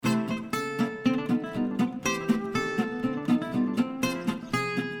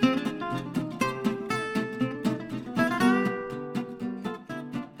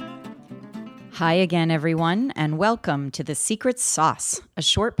Hi again, everyone, and welcome to The Secret Sauce, a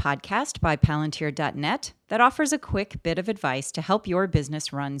short podcast by Palantir.net that offers a quick bit of advice to help your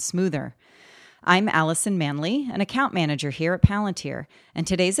business run smoother. I'm Allison Manley, an account manager here at Palantir, and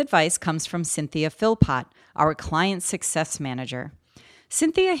today's advice comes from Cynthia Philpott, our client success manager.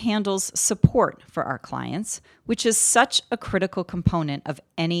 Cynthia handles support for our clients, which is such a critical component of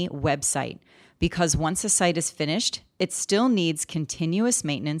any website, because once a site is finished, it still needs continuous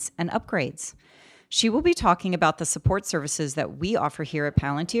maintenance and upgrades. She will be talking about the support services that we offer here at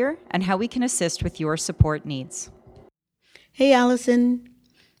Palantir and how we can assist with your support needs. Hey, Allison.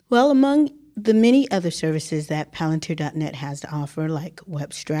 Well, among the many other services that Palantir.net has to offer, like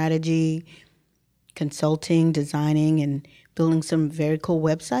web strategy, consulting, designing, and building some very cool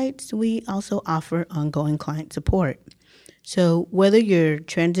websites, we also offer ongoing client support. So whether you're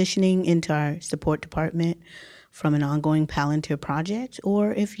transitioning into our support department from an ongoing Palantir project,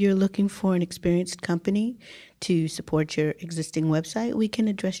 or if you're looking for an experienced company to support your existing website, we can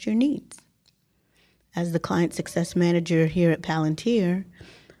address your needs. As the client success manager here at Palantir,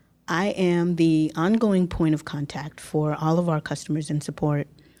 I am the ongoing point of contact for all of our customers and support.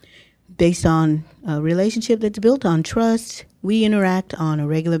 Based on a relationship that's built on trust, we interact on a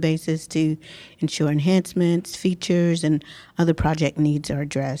regular basis to ensure enhancements, features, and other project needs are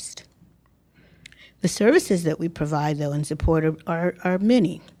addressed. The services that we provide, though, and support are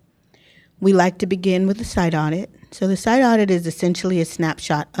many. We like to begin with a site audit. So the site audit is essentially a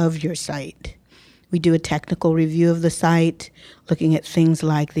snapshot of your site. We do a technical review of the site, looking at things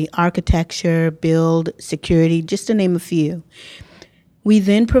like the architecture, build, security, just to name a few. We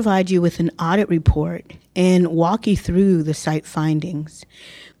then provide you with an audit report and walk you through the site findings.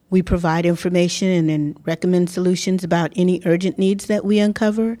 We provide information and recommend solutions about any urgent needs that we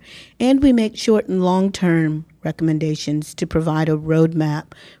uncover, and we make short and long-term recommendations to provide a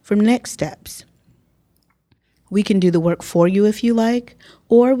roadmap for next steps. We can do the work for you if you like,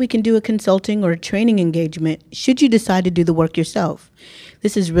 or we can do a consulting or a training engagement should you decide to do the work yourself.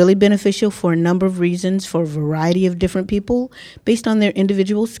 This is really beneficial for a number of reasons for a variety of different people based on their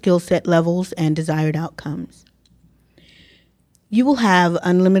individual skill set levels and desired outcomes. You will have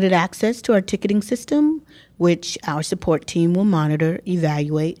unlimited access to our ticketing system, which our support team will monitor,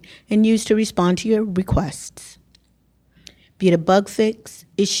 evaluate, and use to respond to your requests. Be it a bug fix,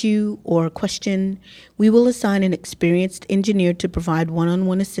 issue, or question, we will assign an experienced engineer to provide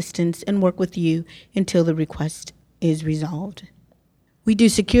one-on-one assistance and work with you until the request is resolved. We do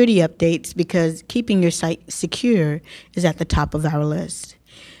security updates because keeping your site secure is at the top of our list.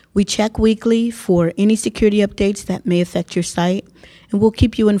 We check weekly for any security updates that may affect your site, and we'll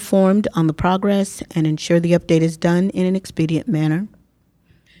keep you informed on the progress and ensure the update is done in an expedient manner.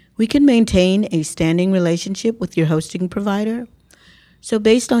 We can maintain a standing relationship with your hosting provider. So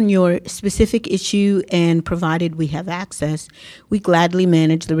based on your specific issue and provided we have access, we gladly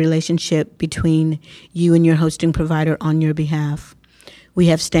manage the relationship between you and your hosting provider on your behalf. We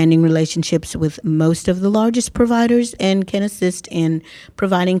have standing relationships with most of the largest providers and can assist in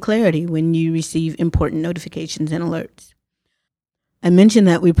providing clarity when you receive important notifications and alerts. I mentioned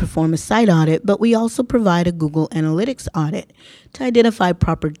that we perform a site audit, but we also provide a Google Analytics audit to identify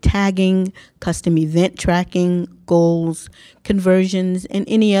proper tagging, custom event tracking, goals, conversions, and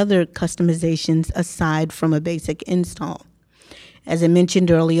any other customizations aside from a basic install. As I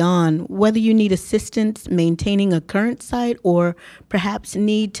mentioned early on, whether you need assistance maintaining a current site or perhaps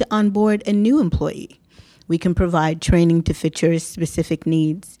need to onboard a new employee, we can provide training to fit your specific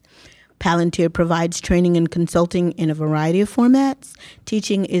needs. Palantir provides training and consulting in a variety of formats.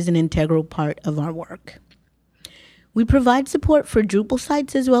 Teaching is an integral part of our work. We provide support for Drupal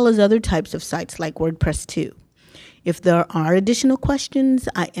sites as well as other types of sites like WordPress too. If there are additional questions,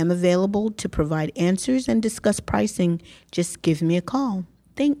 I am available to provide answers and discuss pricing. Just give me a call.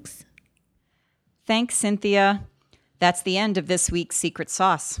 Thanks. Thanks, Cynthia. That's the end of this week's Secret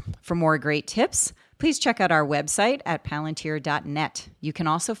Sauce. For more great tips, please check out our website at Palantir.net. You can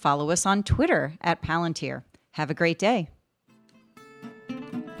also follow us on Twitter at Palantir. Have a great day.